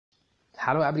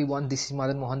Hello everyone, this is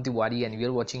Madan Mohan Tiwari and we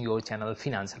are watching your channel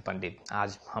financial पंडित।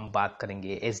 आज हम बात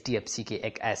करेंगे hdfc के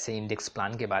एक ऐसे इंडेक्स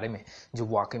प्लान के बारे में जो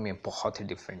वाकई में बहुत ही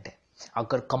डिफरेंट है।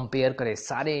 अगर कंपेयर करें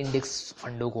सारे इंडेक्स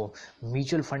फंडों को,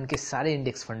 म्यूचुअल फंड के सारे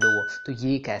इंडेक्स फंडों को, तो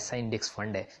ये एक ऐसा इंडेक्स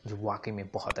फंड है जो वाकई में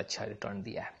बहुत अच्छा रिटर्न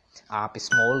दिया है। आप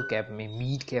स्मॉल कैप में,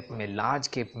 मिड कैप में, लार्ज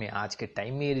कैप में आज के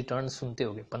टाइम में ये रिटर्न सुनते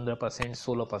होंगे 15%,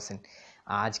 16%।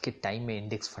 आज के टाइम में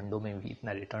इंडेक्स फंडों में भी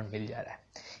इतना रिटर्न मिल जा रहा है।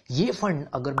 ये फंड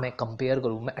अगर मैं कंपेयर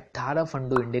करूँ, मैं 18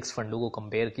 फंडों इंडेक्स फंडों को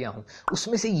कंपेयर किया हूँ,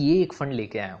 उसमें से ये एक फंड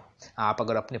लेके आया हूँ। आप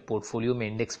अगर अपने पोर्टफोलियो में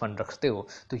इंडेक्स फंड रखते हो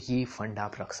तो ये फंड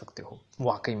आप रख सकते हो।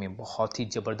 वाकई में बहुत ही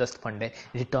ज़बरदस्त फंड है।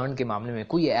 रिटर्न के मामले में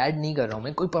कोई ऐड नहीं कर रहा हूँ,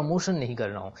 मैं कोई प्रमोशन नहीं कर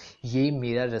रहा हूँ, ये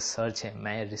मेरा रिसर्च है।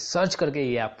 मैं रिसर्च करके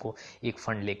ये आपको एक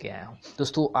फ़ंड लेके आया हूँ।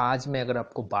 दोस्तों, आज मैं अगर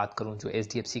आपको बात करूँ, जो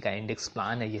HDFC का इंडेक्स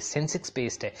प्लान है ये सेंसेक्स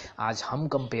बेस्ड है। आज हम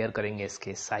कंपेयर करेंगे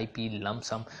इसके SIP,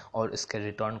 लमसम और इसके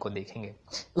रिटर्न को देखेंगे।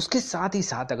 उसके साथ ही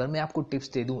साथ अगर मैं आपको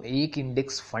टिप्स दे दूं, एक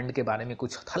इंडेक्स फंड के बारे में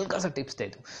कुछ हल्का सा टिप्स दे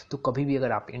दूं, तो कभी भी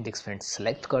अगर आप इंडेक्स फंड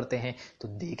सेलेक्ट करते हैं तो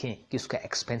देखें कि उसका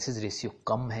एक्सपेंसेस रेशियो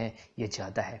कम है या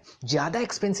ज़्यादा है। ज़्यादा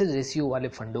एक्सपेंसेस रेशियो वाले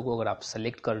फंडों को अगर आप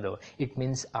सेलेक्ट कर रहे हो, इट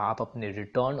मीन्स आप अपने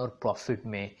रिटर्न और प्रॉफिट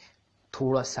में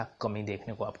थोड़ा सा कमी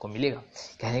देखने को आपको मिलेगा।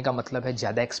 कहने का मतलब है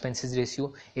ज़्यादा एक्सपेंसेस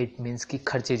रेशियो, इट मीन्स कि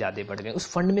खर्चे ज़्यादा बढ़ गए, उस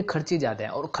फंड में खर्चे ज़्यादा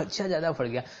हैं और खर्चा ज़्यादा बढ़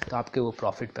गया तो आपके वो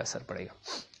प्रॉफिट पर असर पड़ेगा।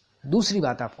 दूसरी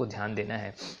बात आपको ध्यान देना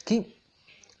है कि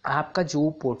आपका जो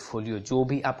पोर्टफोलियो, जो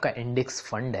भी आपका इंडेक्स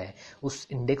फंड है, उस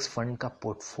इंडेक्स फंड का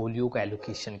पोर्टफोलियो का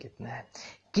एलोकेशन कितना है,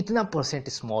 कितना परसेंट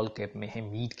स्मॉल कैप में है,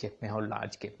 मिड कैप में है और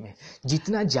लार्ज कैप में है।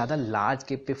 जितना ज़्यादा लार्ज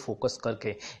कैप पे फोकस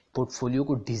करके पोर्टफोलियो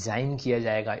को डिज़ाइन किया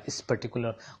जाएगा इस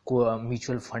पर्टिकुलर को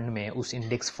म्यूचुअल फंड में, उस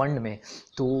इंडेक्स फंड में,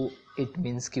 तो इट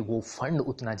मीन्स कि वो फंड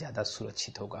उतना ज़्यादा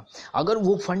सुरक्षित होगा। अगर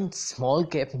वो fund small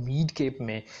cap, mid cap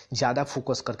में ज़्यादा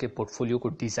फोकस करके पोर्टफोलियो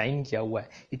को डिज़ाइन किया हुआ है,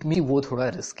 इट मीन वो थोड़ा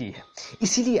रिस्की है।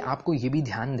 इसीलिए आपको ये भी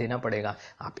ध्यान देना पड़ेगा।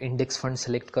 आप इंडेक्स फंड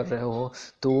सेलेक्ट कर रहे हो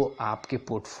तो आपके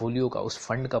पोर्टफोलियो का, उस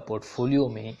फंड का पोर्टफोलियो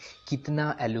में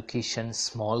कितना एलोकेशन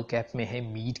स्मॉल कैप में है,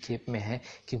 मिड कैप में है,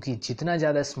 क्योंकि जितना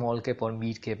ज़्यादा स्मॉल कैप और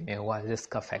मिड कैप में होगा,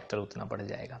 रिस्क का फैक्टर उतना बढ़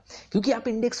जाएगा। क्योंकि आप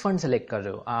इंडेक्स फंड सेलेक्ट कर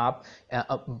रहे हो, आप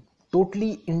टोटली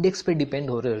इंडेक्स पे डिपेंड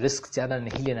हो रहे हो, रिस्क ज़्यादा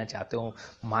नहीं लेना चाहते हो,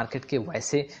 मार्केट के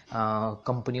वैसे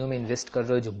कंपनियों में इन्वेस्ट कर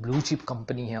रहे हो जो ब्लू चिप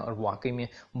कंपनी है और वाकई में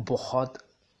बहुत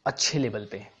अच्छे लेवल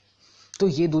पे है, तो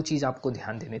ये दो चीज़ आपको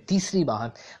ध्यान देने। तीसरी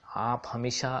बात, आप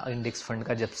हमेशा इंडेक्स फंड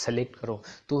का जब सेलेक्ट करो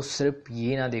तो सिर्फ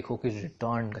ये ना देखो कि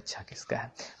रिटर्न अच्छा किसका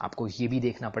है, आपको ये भी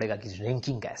देखना पड़ेगा कि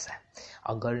रैंकिंग कैसा है।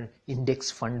 अगर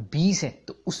इंडेक्स फंड 20 है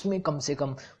तो उसमें कम से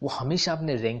कम वो हमेशा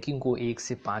अपने रैंकिंग को 1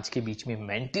 से 5 के बीच में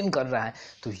मेंटेन कर रहा है,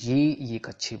 तो ये एक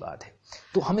अच्छी बात है।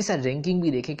 तो हमेशा रैंकिंग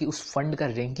भी देखें कि उस फंड का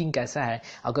रैंकिंग कैसा है।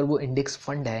 अगर वो इंडेक्स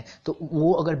फंड है तो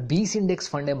वो, अगर 20 इंडेक्स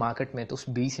फंड है मार्केट में, तो उस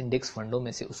 20 इंडेक्स फंडों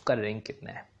में से उसका रैंक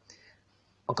कितना है।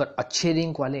 अगर अच्छे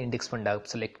रैंक वाले इंडेक्स फंड आप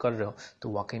सेलेक्ट कर रहे हो तो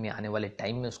वाकई में आने वाले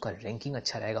टाइम में उसका रैंकिंग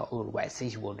अच्छा रहेगा और वैसे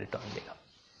ही वो रिटर्न देगा।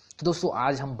 तो दोस्तों,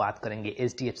 आज हम बात करेंगे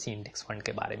HDFC इंडेक्स फंड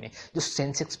के बारे में जो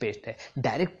सेंसेक्स बेस्ड है।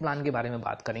 डायरेक्ट प्लान के बारे में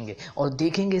बात करेंगे और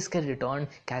देखेंगे इसका रिटर्न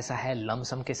कैसा है,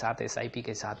 लमसम के साथ, SIP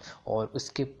के साथ, और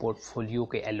उसके पोर्टफोलियो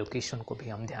के एलोकेशन को भी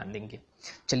हम ध्यान देंगे।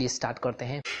 चलिए स्टार्ट करते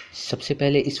हैं। सबसे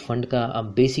पहले इस फंड का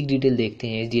अब बेसिक डिटेल देखते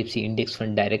हैं। HDFC index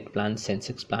fund direct plan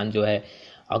Sensex plan जो है,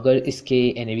 अगर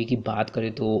इसके NAV की बात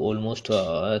करें तो ऑलमोस्ट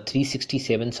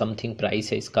 367 समथिंग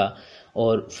प्राइस है इसका,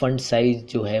 और फंड साइज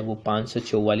जो है वो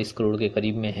 544 करोड़ के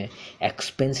करीब में है।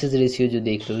 एक्सपेंसेस रेशियो जो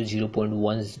देख रहे हो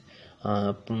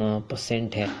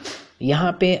 0.1% है।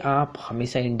 यहाँ पे आप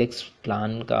हमेशा इंडेक्स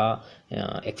प्लान का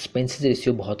एक्सपेंसेस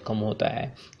रेशियो बहुत कम होता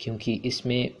है, क्योंकि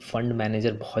इसमें फ़ंड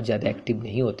मैनेजर बहुत ज़्यादा एक्टिव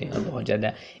नहीं होते हैं और बहुत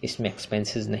ज़्यादा इसमें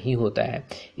एक्सपेंसेस नहीं होता है,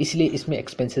 इसलिए इसमें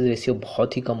एक्सपेंसेस रेशियो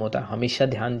बहुत ही कम होता है। हमेशा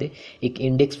ध्यान दें, एक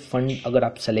इंडेक्स फंड अगर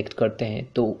आप सेलेक्ट करते हैं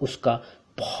तो उसका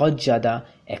बहुत ज़्यादा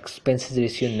एक्सपेंसेस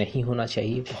रेशियो नहीं होना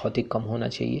चाहिए, बहुत ही कम होना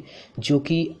चाहिए, जो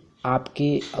कि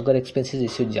आपके अगर एक्सपेंसेस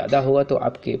रेशियो ज़्यादा होगा तो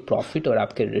आपके प्रॉफिट और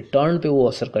आपके रिटर्न पे वो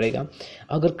असर करेगा।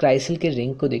 अगर क्राइसिल के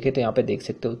रैंक को देखें तो यहाँ पे देख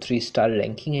सकते हो 3 स्टार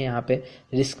रैंकिंग है। यहाँ पे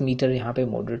रिस्क मीटर यहाँ पे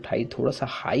मॉडरेट हाई, थोड़ा सा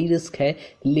हाई रिस्क है,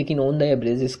 लेकिन ऑन द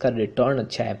एवरेज इसका रिटर्न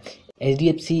अच्छा है।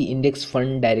 HDFC index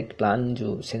fund direct plan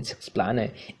जो सेंसेक्स प्लान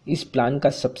है, इस प्लान का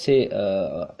सबसे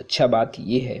अच्छा बात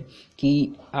ये है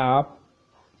कि आप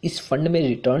इस फंड में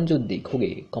रिटर्न जो देखोगे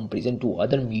comparison to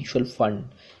other mutual fund,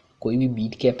 कोई भी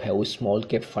मिड कैप है, वो स्मॉल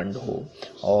कैप फंड हो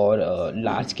और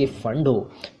लार्ज कैप फंड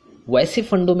हो, वैसे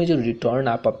फंडों में जो रिटर्न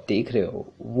आप अब देख रहे हो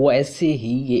वो ऐसे ही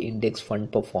ये इंडेक्स फंड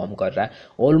परफॉर्म कर रहा है।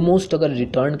 ऑलमोस्ट अगर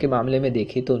रिटर्न के मामले में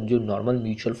देखें तो जो नॉर्मल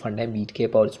म्यूचुअल फंड है मिड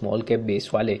कैप और स्मॉल कैप बेस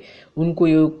वाले, उनको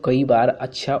ये कई बार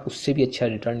अच्छा, उससे भी अच्छा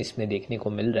रिटर्न इसमें देखने को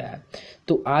मिल रहा है।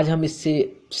 तो आज हम इससे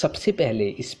सबसे पहले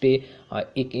इस पे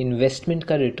एक इन्वेस्टमेंट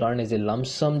का return as a lump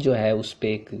sum जो है उस पर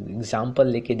एक एग्जांपल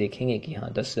लेके देखेंगे कि हाँ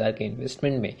 10,000 के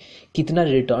इन्वेस्टमेंट में कितना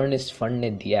रिटर्न इस फंड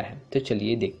ने दिया है। तो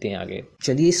चलिए देखते हैं आगे।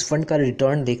 चलिए इस फंड का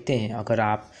रिटर्न देखते हैं। अगर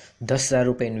आप 10,000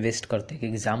 रुपये इन्वेस्ट करते, एक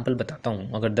एग्जांपल बताता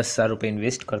हूँ, अगर 10,000 रुपये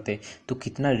इन्वेस्ट करते तो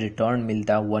कितना रिटर्न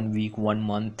मिलता 1 वीक, 1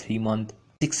 मंथ, 3 मंथ,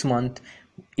 6 मंथ,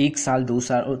 1 साल, 2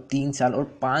 साल और 3 साल और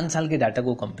 5 साल के डाटा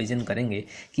को कंपेरिजन करेंगे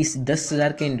कि इस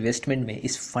 10,000 के इन्वेस्टमेंट में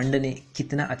इस फंड ने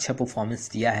कितना अच्छा परफॉर्मेंस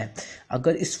दिया है।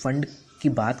 अगर इस फंड की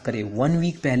बात करें 1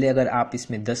 वीक पहले अगर आप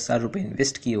इसमें 10,000 रुपये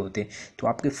इन्वेस्ट किए होते तो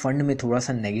आपके फ़ंड में थोड़ा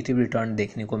सा नेगेटिव रिटर्न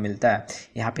देखने को मिलता है।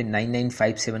 यहाँ पे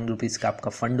 9957 रुपीज़ का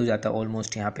आपका फ़ंड हो जाता है,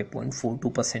 ऑलमोस्ट यहाँ पे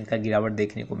 0.42% का गिरावट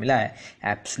देखने को मिला है।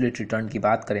 एब्सोल्यूट रिटर्न की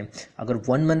बात करें, अगर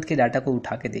 1 मंथ के डाटा को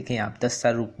उठा के देखें आप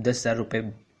 10,000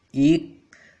 रुपये एक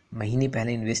महीने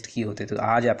पहले इन्वेस्ट किए होते तो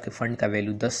आज आपके फ़ंड का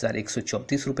वैल्यू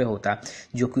 10,134 रुपये होता,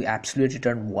 जो कि एब्सोल्यूट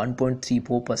रिटर्न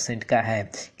 1.34% का है।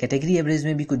 कैटेगरी एवरेज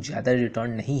में भी कुछ ज़्यादा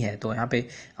रिटर्न नहीं है। तो यहाँ पे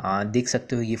देख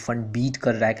सकते हो ये फ़ंड बीट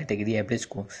कर रहा है कैटेगरी एवरेज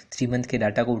को। 3 मंथ के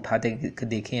डाटा को उठाते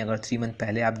देखें, अगर 3 मंथ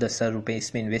पहले आप 10,000 रुपये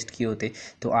इसमें इन्वेस्ट किए होते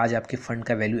तो आज आपके फ़ंड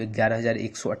का वैल्यू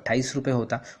 11,128 रुपये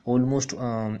होता, ऑलमोस्ट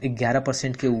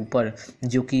 11% के ऊपर,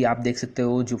 जो कि आप देख सकते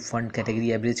हो जो फंड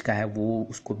कैटेगरी एवरेज का है वो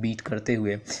उसको बीट करते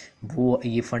हुए वो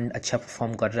ये फंड अच्छा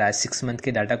परफॉर्म कर रहा है। 6 मंथ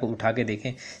के डाटा को उठा के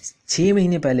देखें, 6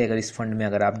 महीने पहले अगर इस फंड में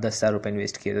अगर आप 10,000 रुपये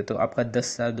इन्वेस्ट किए थे तो आपका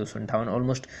 10,258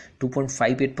 ऑलमोस्ट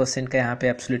 2.58% का यहाँ पे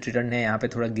एब्सोल्यूट रिटर्न है। यहाँ पे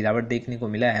थोड़ा गिरावट देखने को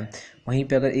मिला है। वहीं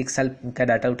पे अगर 1 साल का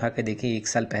डाटा उठा के देखें, 1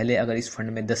 साल पहले अगर इस फंड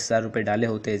में 10,000 रुपये डाले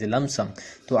होते एज ए लम्प सम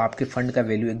तो आपके फंड का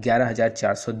वैल्यू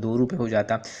 11,402 रुपये हो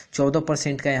जाता।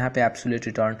 14% का यहाँ पे एब्सोल्यूट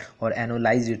रिटर्न और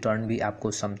एनुअलाइज रिटर्न भी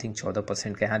आपको समथिंग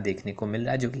 14% का यहाँ देखने को मिल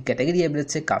रहा है, जो कि कैटेगरी एवरेज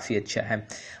से काफ़ी अच्छा है।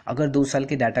 अगर 2 साल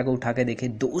के डाटा को उठा के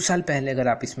देखें, 2 साल पहले अगर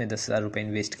आप इसमें 10,000 रुपये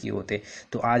इन्वेस्ट किए होते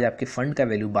तो आज आपके फ़ंड का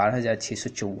वैल्यू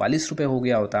 12,644 रुपये हो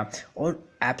गया होता और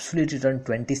एब्सोल्यूट रिटर्न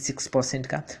 26%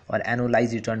 का और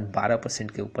एनुअलाइज रिटर्न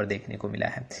 12% के ऊपर देखने को मिला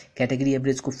है। कैटेगरी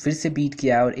एवरेज को फिर से बीट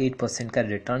किया है और 8% का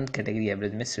रिटर्न कैटेगरी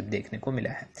एवरेज में सिर्फ देखने को मिला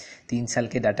है। 3 साल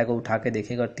के डाटा को उठा के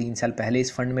देखेंगे और 3 साल पहले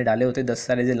इस फंड में डाले होते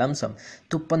 10,000 एज ए लम्प सम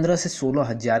तो 15 से 16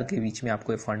 हज़ार के बीच में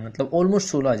आपको ये फंड, मतलब ऑलमोस्ट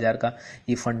 16 हज़ार का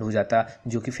ये फंड हो जाता,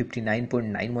 जो कि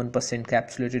 59.91% का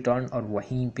एब्सोल्यूट रिटर्न और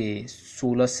वहीं पे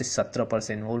 16 से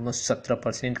 17%, ऑलमोस्ट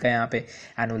 17% का यहाँ पे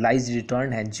एनुअलाइज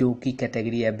रिटर्न है, जो कि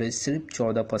कैटेगरी एवरेज सिर्फ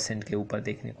 14% के ऊपर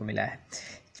देखने को मिला है।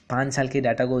 5 साल के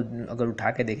डाटा को अगर उठा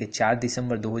के देखें, 4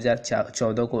 दिसंबर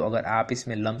 2014 को अगर आप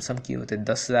इसमें लम्प सम किए होते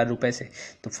 10,000 रुपये से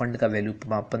तो फंड का वैल्यू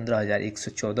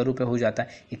 15,114 रुपये हो जाता है।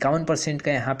 51%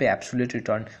 का यहाँ पे एब्सोल्यूट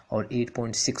रिटर्न और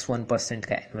 8.61%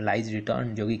 का एनुअलाइज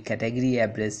रिटर्न, जो कि कैटेगरी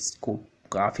एवरेज को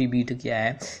काफ़ी बीट किया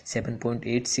है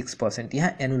 7.86%।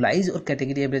 यहाँ एनुअलाइज और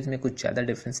कैटेगरी एवरेज में कुछ ज़्यादा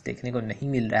डिफरेंस देखने को नहीं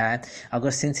मिल रहा है।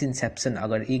 अगर सिंस इंसेप्शन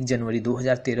अगर 1 जनवरी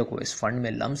 2013 को इस फंड में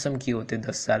लम्प सम किए होते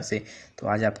 10,000 से तो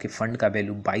आज आपके फ़ंड का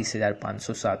वैल्यू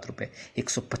 22,507 रुपये,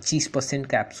 125%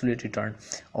 का एब्सोल्यूट रिटर्न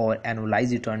और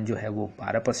एनुअलाइज रिटर्न जो है वो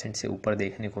 12% से ऊपर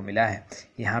देखने को मिला है।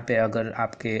 यहाँ पे अगर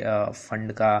आपके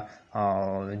फंड का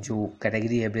जो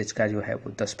कैटेगरी एवरेज का जो है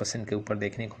वो 10% के ऊपर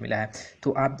देखने को मिला है।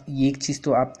 तो आप ये एक चीज़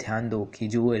तो आप ध्यान दो कि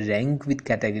जो रैंक विद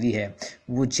कैटेगरी है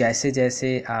वो जैसे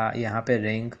जैसे यहाँ पे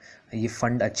रैंक ये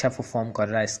फंड अच्छा परफॉर्म कर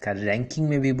रहा है, इसका रैंकिंग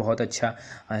में भी बहुत अच्छा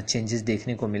चेंजेस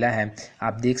देखने को मिला है।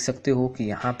 आप देख सकते हो कि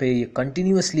यहाँ पे ये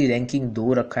कंटिन्यूसली रैंकिंग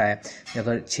 2 रखा है।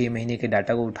 अगर 6 महीने के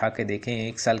डाटा को उठा के देखें,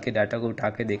 1 साल के डाटा को उठा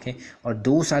के देखें और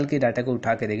 2 साल के डाटा को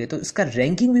उठा के देखें तो इसका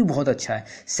रैंकिंग भी बहुत अच्छा है।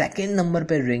 2nd नंबर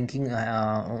पर रैंकिंग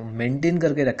मेंटेन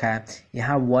करके रखा है।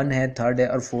 यहाँ 1 है, 3rd है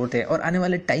और 4th है और आने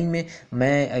वाले टाइम में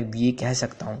मैं ये कह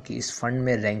सकता हूँ कि इस फंड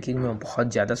में रैंकिंग में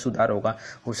बहुत ज़्यादा सुधार होगा।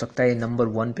 हो सकता है नंबर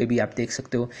 1 पे भी आप देख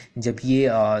सकते हो, जब ये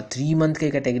 3 मंथ के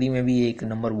कैटेगरी में भी एक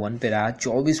नंबर 1 पे रहा,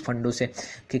 24 फंडों से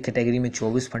के कैटेगरी में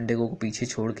 24 फंडे को पीछे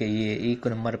छोड़ के ये 1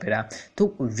 नंबर पे रहा।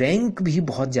 तो रैंक भी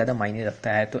बहुत ज़्यादा मायने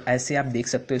रखता है। तो ऐसे आप देख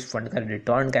सकते हो इस फंड का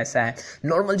रिटर्न कैसा है।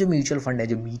 नॉर्मल जो म्यूचुअल फंड है,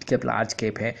 जो मिड कैप लार्ज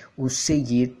कैप है, उससे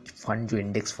ये फंड जो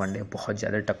इंडेक्स फंड है बहुत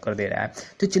ज़्यादा टक्कर दे रहा है।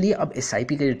 तो चलिए अब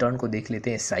SIP के रिटर्न को देख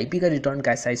लेते हैं। SIP का रिटर्न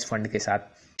कैसा है इस फंड के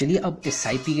साथ। चलिए अब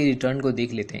SIP के रिटर्न को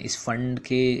देख लेते हैं। इस फंड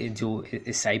के जो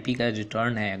SIP का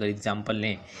रिटर्न है, अगर एग्जांपल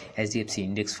लें HDFC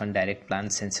index fund direct plan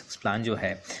Sensex plan जो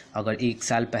है, अगर 1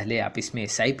 साल पहले आप इसमें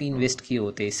SIP इन्वेस्ट किए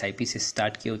होते, SIP से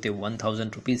स्टार्ट किए होते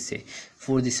 1,000 रुपीज़ से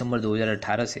 4 दिसंबर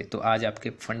 2018 से, तो आज आपके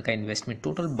फंड का इन्वेस्टमेंट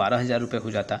टोटल 12,000 रुपये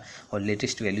हो जाता और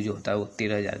लेटेस्ट वैल्यू जो होता है वो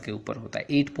 13,000 के ऊपर होता है।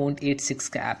 8.86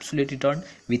 का एब्सोल्यूट रिटर्न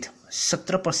विथ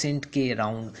 17% के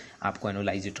अराउंड आपको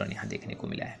एनुअलाइज रिटर्न यहाँ देखने को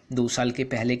मिला है। 2 साल के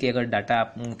पहले के अगर डाटा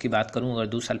की बात करूँ, अगर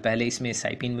 2 साल पहले इसमें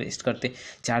SIP इन्वेस्ट करते,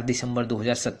 4 दिसंबर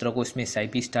 2017 को इसमें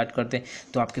SIP स्टार्ट करते,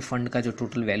 तो आपके फंड का जो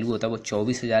टोटल वैल्यू होता है वो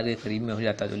 24,000 के करीब में हो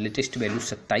जाता है। तो लेटेस्ट वैल्यू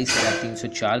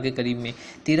 27,304 के करीब में,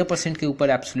 13% के ऊपर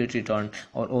एब्सोल्यूट रिटर्न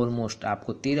और ऑलमोस्ट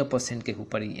आपको 13% के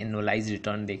ऊपर एनुअलाइज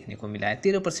रिटर्न देखने को मिला है।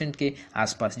 13% के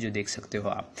आसपास जो देख सकते हो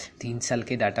आप। 3 साल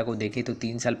के डाटा को देखें तो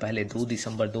 3 साल पहले 2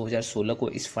 दिसंबर 2016 को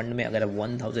इस फंड में अगर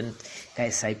 1000 का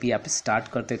SIP आप स्टार्ट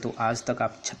करते तो आज तक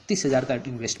आप 36,000 का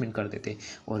इन्वेस्टमेंट कर देते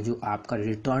और जो आपका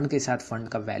रिटर्न के साथ फंड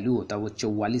का वैल्यू होता वो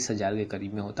 44,000 के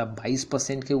करीब में होता।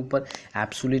 22% के ऊपर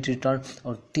एब्सोल्यूट रिटर्न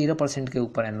और 13% के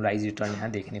ऊपर एनुअलाइज रिटर्न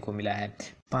यहाँ देखने को मिला है।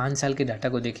 5 साल के डाटा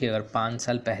को देखिए, अगर 5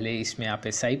 साल पहले इसमें आप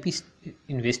SIP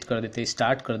इन्वेस्ट कर देते,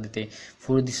 स्टार्ट कर देते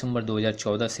 4 दिसंबर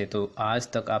 2014 से, तो आज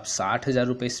तक आप 60,000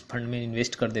 रुपये इस फंड में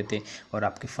इन्वेस्ट कर देते और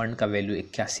आपके फ़ंड का वैल्यू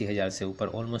 81,000 से ऊपर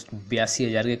ऑलमोस्ट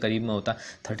 82,000 के करीब में होता।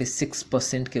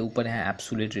 36% के ऊपर यहाँ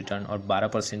एब्सोल्यूट रिटर्न और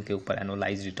 12% के ऊपर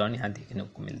एनुअलाइज रिटर्न यहाँ देखने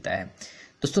को मिलता है।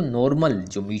 दोस्तों नॉर्मल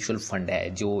जो म्यूचुअल फंड है,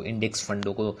 जो इंडेक्स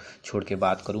फंडों को छोड़ के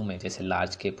बात करूं मैं, जैसे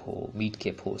लार्ज कैप हो, मिड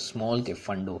कैप हो, स्मॉल कैप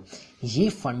फंड हो, ये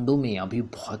फंडों में अभी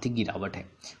बहुत ही गिरावट है।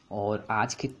 और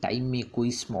आज के टाइम में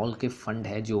कोई स्मॉल कैप फंड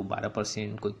है जो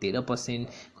 12%, कोई 13%,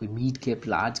 कोई मिड कैप,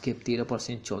 लार्ज कैप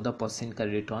 13%, 14% का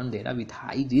रिटर्न दे रहा with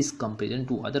high risk comparison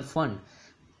to other fund.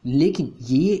 लेकिन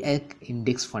ये एक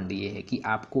इंडेक्स फंड ये है कि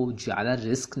आपको ज़्यादा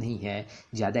रिस्क नहीं है,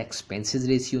 ज़्यादा एक्सपेंसेस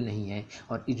रेशियो नहीं है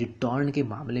और रिटर्न के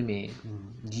मामले में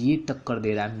ये टक्कर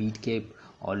दे रहा है मिड कैप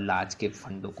और लार्ज कैप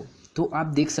फंडों को। तो आप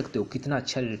देख सकते हो कितना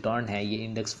अच्छा रिटर्न है ये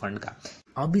इंडेक्स फंड का।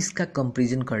 अब इसका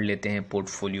कंपैरिजन कर लेते हैं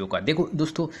पोर्टफोलियो का। देखो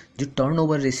दोस्तों, जो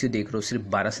टर्नओवर रेशियो देख रहे हो सिर्फ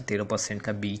 12 से 13%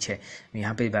 का बीच है,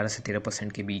 यहाँ पे 12 से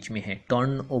 13% के बीच में है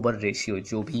टर्नओवर रेशियो।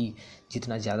 जो भी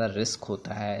जितना ज़्यादा रिस्क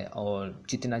होता है और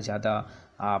जितना ज़्यादा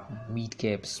आप mid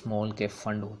cap, small cap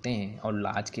fund होते हैं और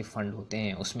लार्ज कैप फंड होते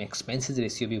हैं, उसमें एक्सपेंसेस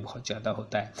रेशियो भी बहुत ज़्यादा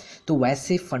होता है। तो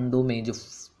वैसे फंडों में जो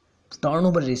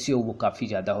टर्नओवर रेशियो वो काफ़ी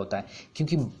ज़्यादा होता है,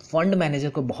 क्योंकि फंड मैनेजर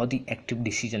को बहुत ही एक्टिव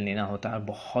डिसीजन लेना होता है और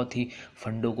बहुत ही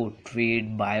फंडों को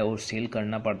ट्रेड, बाय और सेल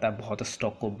करना पड़ता है, बहुत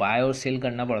स्टॉक को बाय और सेल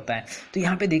करना पड़ता है। तो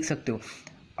यहाँ पे देख सकते हो,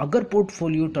 अगर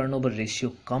पोर्टफोलियो टर्नओवर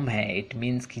रेशियो कम है, इट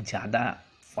मीन्स कि ज़्यादा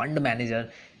फंड मैनेजर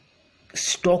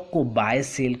स्टॉक को बाय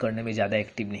सेल करने में ज़्यादा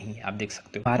एक्टिव नहीं है। आप देख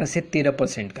सकते हो 12 से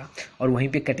 13% का। और वहीं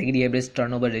पे कैटेगरी एवरेज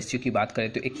टर्नओवर रेशियो की बात करें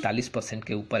तो 41%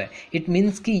 के ऊपर है। इट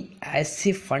मीन्स कि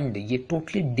ऐसे फंड ये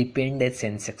टोटली डिपेंड है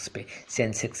सेंसेक्स पे,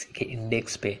 सेंसेक्स के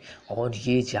इंडेक्स पे, और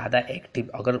ये ज़्यादा एक्टिव,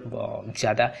 अगर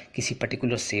ज़्यादा किसी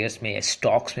पर्टिकुलर शेयर्स में या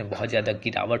स्टॉक्स में बहुत ज़्यादा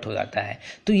गिरावट हो जाता है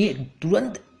तो ये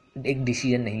तुरंत एक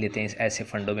डिसीजन नहीं लेते हैं। ऐसे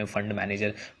फंडों में फंड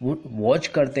मैनेजर वो वॉच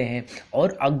करते हैं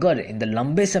और अगर इन द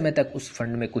लंबे समय तक उस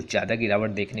फंड में कुछ ज़्यादा गिरावट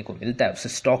देखने को मिलता है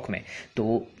उस स्टॉक में,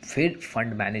 तो फिर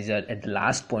fund manager at the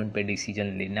last point पे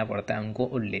डिसीजन लेना पड़ता है उनको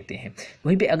और लेते हैं।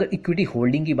 वहीं पे अगर इक्विटी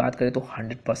होल्डिंग की बात करें तो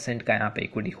 100% का यहाँ पे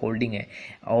इक्विटी होल्डिंग है।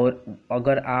 और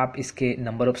अगर आप इसके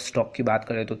नंबर ऑफ स्टॉक की बात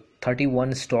करें तो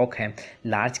 31 स्टॉक हैं।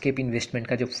 लार्ज कैप इन्वेस्टमेंट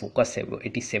का जो फोकस है वो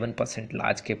 87%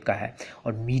 लार्ज कैप का है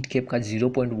और मिड कैप का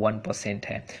 0.1%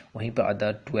 है। वहीं पर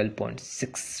अदर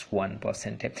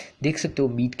 12.61% है। देख सकते हो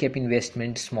mid cap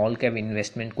investment small cap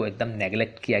investment को एकदम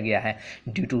नेगलेक्ट किया गया है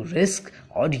ड्यू टू रिस्क।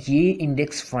 और ये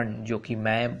इंडेक्स फंड जो कि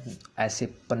मैं ऐसे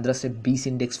 15 से 20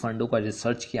 इंडेक्स फंडों का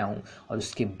रिसर्च किया हूँ और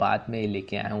उसके बाद में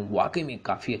लेके आया हूँ, वाकई में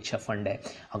काफ़ी अच्छा फंड है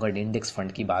अगर इंडेक्स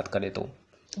फंड की बात करें तो।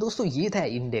 दोस्तों ये था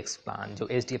इंडेक्स प्लान, जो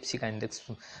HDFC का इंडेक्स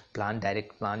प्लान,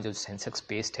 डायरेक्ट प्लान जो सेंसेक्स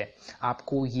बेस्ड है।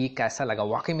 आपको ये कैसा लगा?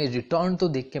 वाकई में रिटर्न तो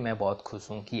देख के मैं बहुत खुश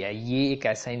हूँ कि ये एक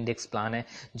ऐसा इंडेक्स प्लान है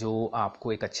जो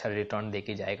आपको एक अच्छा रिटर्न दे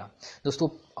के जाएगा। दोस्तों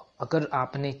अगर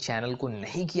आपने चैनल को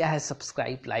नहीं किया है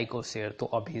सब्सक्राइब, लाइक और शेयर तो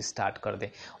अभी स्टार्ट कर दें।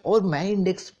 और मैं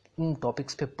इंडेक्स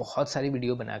टॉपिक्स पे बहुत सारी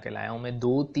वीडियो बना के लाया हूँ। मैं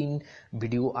 2-3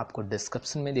 वीडियो आपको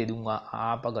डिस्क्रिप्शन में दे दूंगा।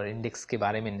 आप अगर इंडेक्स के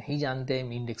बारे में नहीं जानते,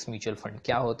 इंडेक्स म्यूचुअल फंड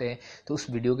क्या होते हैं, तो उस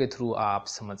वीडियो के थ्रू आप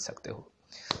समझ सकते हो।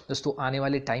 दोस्तों आने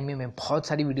वाले टाइम में मैं बहुत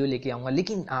सारी वीडियो लेके आऊँगा,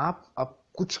 लेकिन आप अब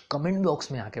कुछ कमेंट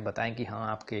बॉक्स में आके बताएं कि हाँ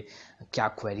आपके क्या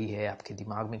क्वेरी है, आपके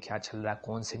दिमाग में क्या चल रहा है,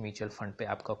 कौन से म्यूचुअल फंड पे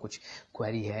आपका कुछ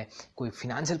क्वेरी है, कोई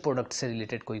फिनेंशियल प्रोडक्ट से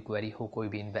रिलेटेड कोई क्वेरी हो, कोई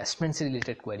भी इन्वेस्टमेंट से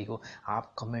रिलेटेड क्वेरी हो,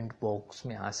 आप कमेंट बॉक्स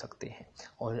में आ सकते हैं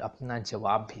और अपना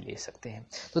जवाब भी ले सकते हैं।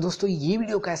 तो दोस्तों ये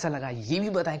वीडियो कैसा लगा ये भी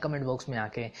बताएं कमेंट बॉक्स में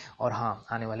आके। और हाँ,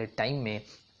 आने वाले टाइम में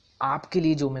आपके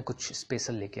लिए जो मैं कुछ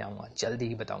स्पेशल लेके आऊँगा जल्दी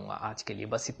ही बताऊँगा। आज के लिए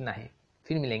बस इतना ही,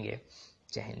 फिर मिलेंगे।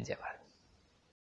 जय हिंद, जय भारत।